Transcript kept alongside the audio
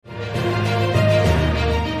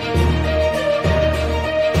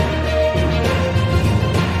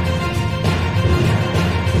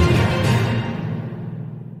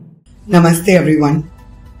Namaste everyone.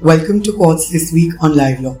 Welcome to Courts This Week on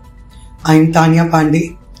Live Law. I am Tanya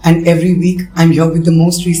Pandey and every week I am here with the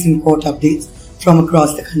most recent court updates from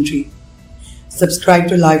across the country. Subscribe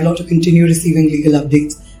to Live Law to continue receiving legal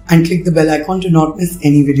updates and click the bell icon to not miss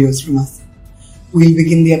any videos from us. We'll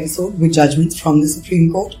begin the episode with judgments from the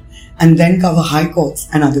Supreme Court and then cover high courts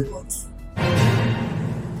and other courts.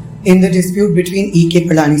 In the dispute between E.K.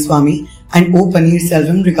 Palaniaswamy and O.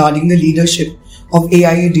 Paneerselvam regarding the leadership of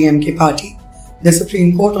AIADMK party, the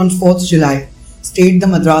Supreme Court on 4th July stayed the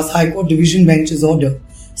Madras High Court Division Bench's order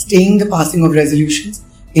staying the passing of resolutions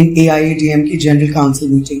in AIADMK General Council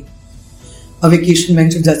meeting. A vacation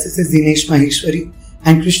bench of Justices Dinesh Maheshwari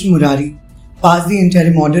and Krishna Murari passed the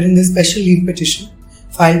interim order in the special leave petition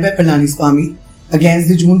filed by Palaniaswamy against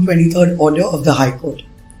the June 23rd order of the High Court.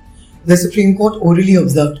 The Supreme Court orally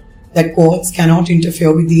observed that courts cannot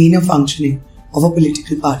interfere with the inner functioning of a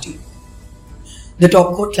political party. The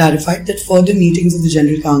top court clarified that further meetings of the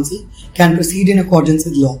General Council can proceed in accordance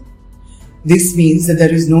with law. This means that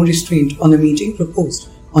there is no restraint on the meeting proposed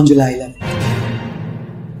on July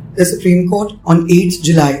 11. The Supreme Court on 8th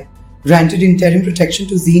July granted interim protection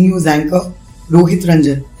to Zee News anchor Rohit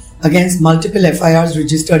Ranjan against multiple FIRs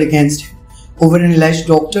registered against him over an alleged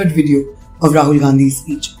doctored video of Rahul Gandhi's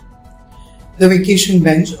speech. The vacation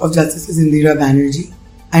bench of Justices Indira Banerjee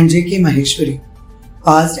and J.K. Maheshwari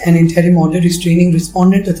passed an interim order restraining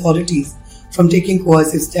respondent authorities from taking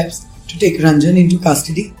coercive steps to take Ranjan into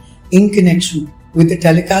custody in connection with the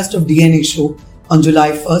telecast of DNA show on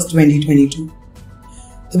July 1, 2022.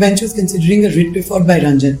 The bench was considering a writ preferred by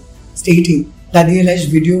Ranjan, stating that the alleged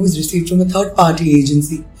video was received from a third-party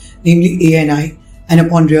agency, namely ANI, and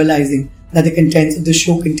upon realizing that the contents of the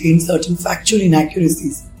show contained certain factual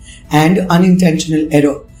inaccuracies and unintentional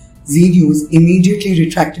error, Zee News immediately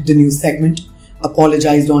retracted the news segment,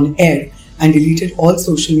 apologized on air, and deleted all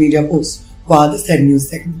social media posts via the said news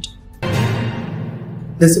segment.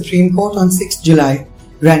 The Supreme Court on 6th July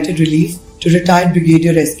granted relief to retired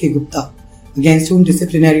Brigadier S.K. Gupta, against whom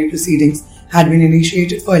disciplinary proceedings had been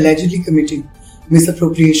initiated for allegedly committing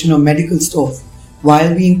misappropriation of medical stores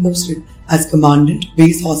while being posted as Commandant,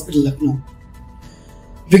 Base Hospital, Lucknow.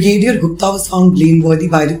 Brigadier Gupta was found blameworthy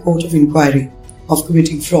by the Court of Inquiry of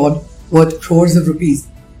committing fraud worth crores of rupees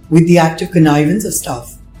with the active connivance of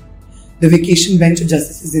staff. The vacation bench of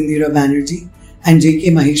Justices Indira Banerjee and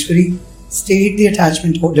J.K. Maheshwari stayed the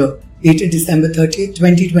attachment order dated December 30,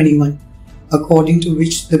 2021, according to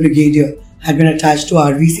which the Brigadier had been attached to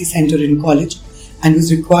RVC Center in college and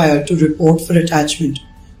was required to report for attachment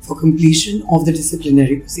for completion of the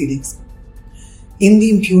disciplinary proceedings. In the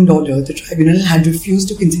impugned order, the tribunal had refused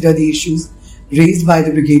to consider the issues raised by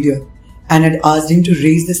the Brigadier and had asked him to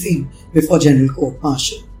raise the same before General Court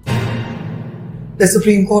Martial. The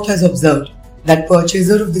Supreme Court has observed that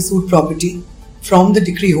purchaser of the suit property from the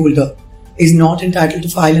decree holder is not entitled to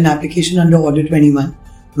file an application under Order 21,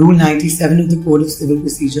 Rule 97 of the Code of Civil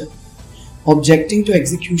Procedure, objecting to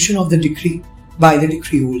execution of the decree by the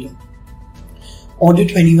decree holder. Order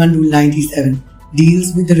 21, Rule 97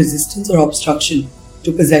 deals with the resistance or obstruction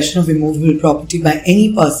to possession of immovable property by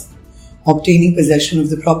any person obtaining possession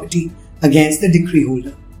of the property against the decree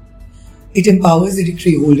holder. It empowers the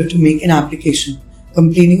decree holder to make an application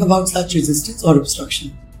complaining about such resistance or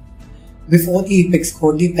obstruction. Before the Apex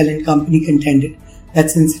Court, the appellant company contended that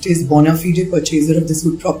since it is bona fide purchaser of the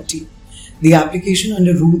suit property, the application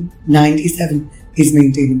under Rule 97 is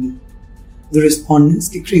maintainable. The respondents'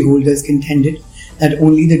 decree holders contended that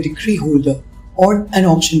only the decree holder or an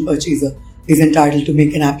auction purchaser is entitled to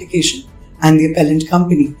make an application, and the appellant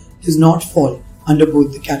company does not fall under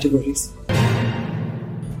both the categories.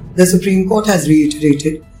 The Supreme Court has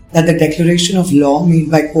reiterated that the declaration of law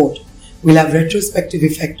made by court will have retrospective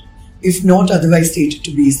effect if not otherwise stated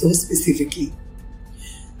to be so specifically.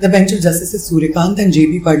 The bench of Justices Suryakant and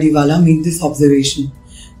J.B. Pardiwala made this observation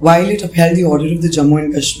while it upheld the order of the Jammu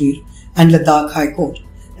and Kashmir and Ladakh High Court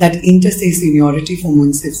that inter se seniority for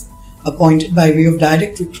munsifs appointed by way of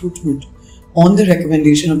direct recruitment on the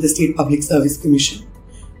recommendation of the State Public Service Commission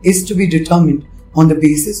is to be determined on the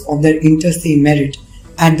basis of their inter se merit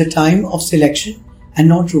at the time of selection and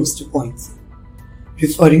not roster points.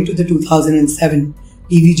 Referring to the 2007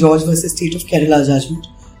 P.V. George v. State of Kerala judgment,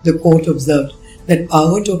 the court observed that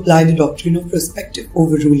power to apply the doctrine of prospective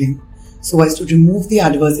overruling so as to remove the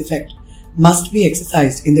adverse effect must be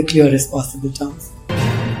exercised in the clearest possible terms.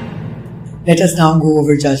 Let us now go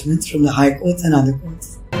over judgments from the High Courts and other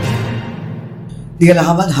courts. The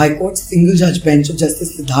Allahabad High Court's single-judge bench of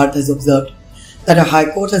Justice Siddharth has observed that a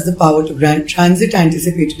High Court has the power to grant transit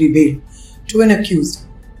anticipatory bail to an accused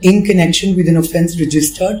in connection with an offence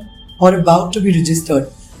registered or about to be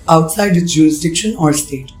registered outside its jurisdiction or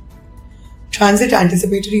state. Transit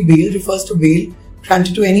anticipatory bail refers to bail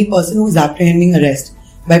granted to any person who is apprehending arrest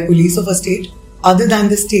by police of a state other than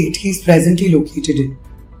the state he is presently located in.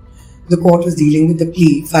 The court was dealing with the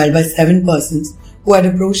plea filed by 7 persons who had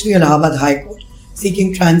approached the Allahabad High Court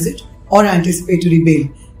seeking transit or anticipatory bail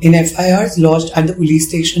in FIRs lodged at the police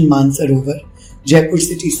station Mansarovar, Jaipur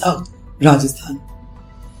City South, Rajasthan.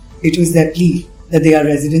 It was their plea that they are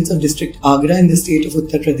residents of district Agra in the state of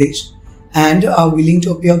Uttar Pradesh and are willing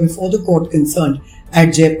to appear before the court concerned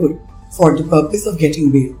at Jaipur for the purpose of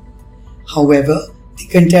getting bail. However, they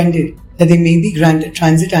contended that they may be granted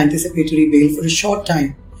transit anticipatory bail for a short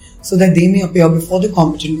time so that they may appear before the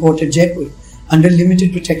competent court at Jaipur under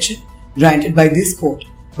limited protection granted by this court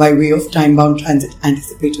by way of time-bound transit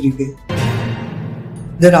anticipatory bail.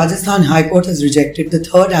 The Rajasthan High Court has rejected the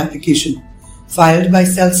third application filed by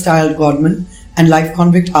self-styled Godman and life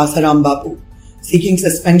convict Asaram Bapu seeking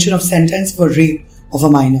suspension of sentence for rape of a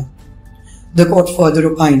minor. The court further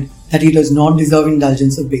opined that he does not deserve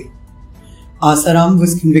indulgence of bail. Asaram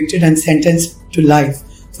was convicted and sentenced to life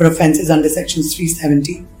for offences under sections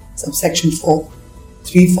 370, subsection 4,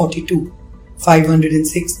 342,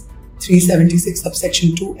 506, 376 subsection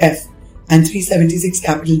 2F and 376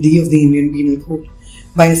 capital D of the Indian Penal Code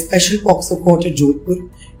by a special POCSO court at Jodhpur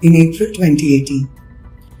in April 2018.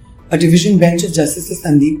 A division bench of Justices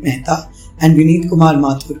Sandeep Mehta and Vineet Kumar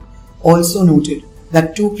Mathur also noted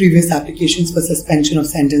that 2 previous applications for suspension of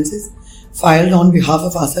sentences filed on behalf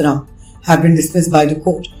of Asaram had been dismissed by the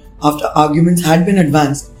court after arguments had been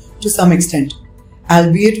advanced to some extent,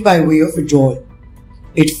 albeit by way of withdrawal.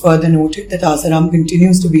 It further noted that Asaram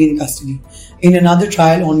continues to be in custody in another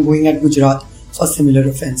trial ongoing at Gujarat for similar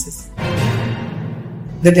offences.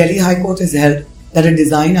 The Delhi High Court has held that a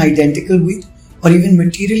design identical with or even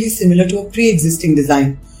materially similar to a pre-existing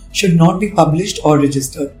design should not be published or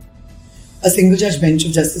registered. A single-judge bench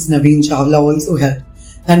of Justice Naveen Chawla also held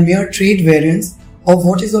that mere trade variants of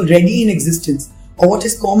what is already in existence or what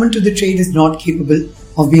is common to the trade is not capable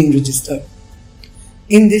of being registered.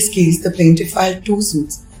 In this case, the plaintiff filed 2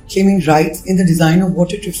 suits claiming rights in the design of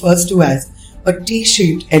what it refers to as a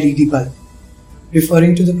T-shaped LED bulb.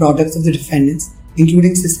 Referring to the products of the defendants,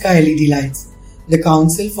 including Cisca LED lights, the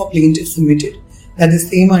counsel for plaintiff submitted that the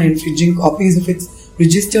same are infringing copies of its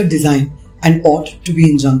registered design and ought to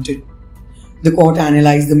be injuncted. The court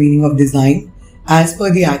analysed the meaning of design as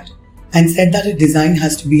per the Act and said that a design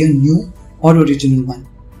has to be a new or original one.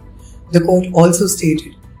 The court also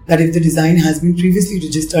stated that if the design has been previously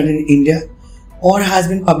registered in India or has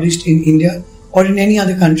been published in India or in any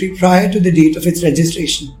other country prior to the date of its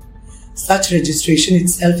registration, such registration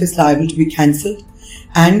itself is liable to be cancelled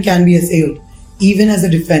and can be assailed even as a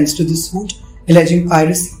defence to the suit alleging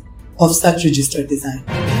piracy of such registered design.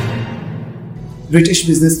 British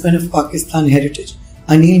businessman of Pakistan heritage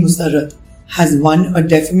Anil Musarrat has won a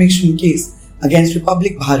defamation case against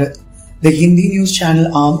Republic Bharat, the Hindi news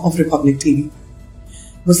channel arm of Republic TV.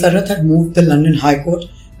 Musarrat had moved the London High Court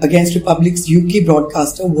against Republic's UK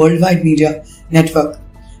broadcaster Worldwide Media Network,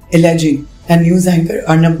 alleging that news anchor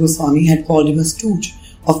Arnab Goswami had called him a stooge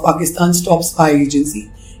of Pakistan's top spy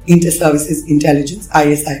agency, Inter-Services Intelligence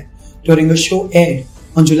 (ISI), during a show aired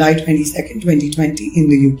on July 22, 2020 in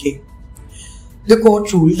the UK. The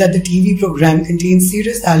court ruled that the TV program contained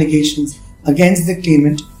serious allegations against the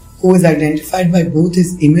claimant, who was identified by both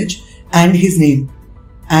his image and his name,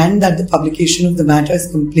 and that the publication of the matter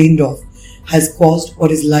as complained of has caused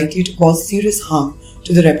or is likely to cause serious harm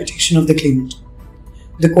to the reputation of the claimant.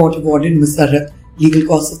 The court awarded Musarrat legal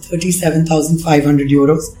costs of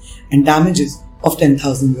 €37,500 and damages of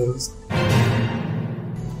 €10,000.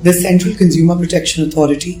 The Central Consumer Protection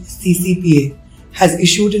Authority (CCPA) has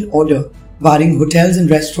issued an order barring hotels and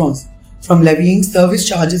restaurants from levying service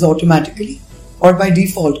charges automatically or by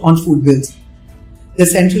default on food bills. The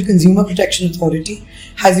Central Consumer Protection Authority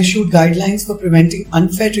has issued guidelines for preventing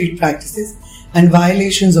unfair trade practices and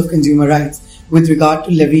violations of consumer rights with regard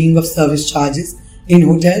to levying of service charges in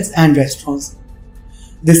hotels and restaurants.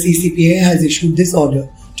 The CCPA has issued this order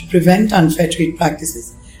to prevent unfair trade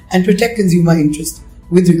practices and protect consumer interest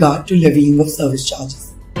with regard to levying of service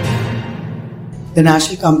charges. The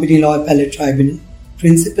National Company Law Appellate Tribunal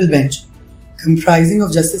Principal Bench, comprising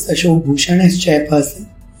of Justice Ashok Bhushan as chairperson,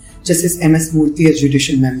 Justice M.S. Murthy as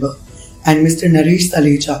judicial member, and Mr. Naresh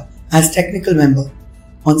Salecha as technical member,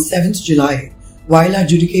 on 7th July, while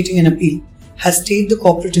adjudicating an appeal, has stayed the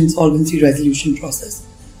Corporate Insolvency Resolution Process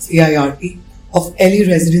 (CIRP) of LE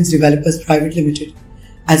Residence Developers Private Limited,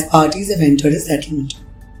 as parties have entered a settlement.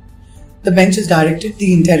 The bench has directed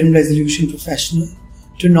the interim resolution professional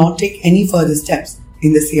to not take any further steps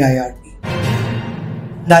in the CIRP.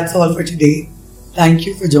 That's all for today. Thank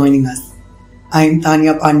you for joining us. I am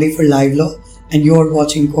Tanya Pandey for Live Law and you're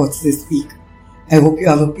watching Courts This Week. I hope you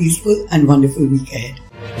have a peaceful and wonderful week ahead.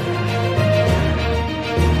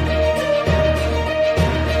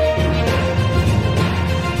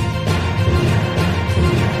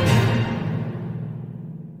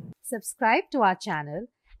 Subscribe to our channel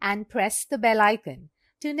and press the bell icon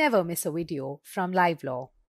to never miss a video from Live Law.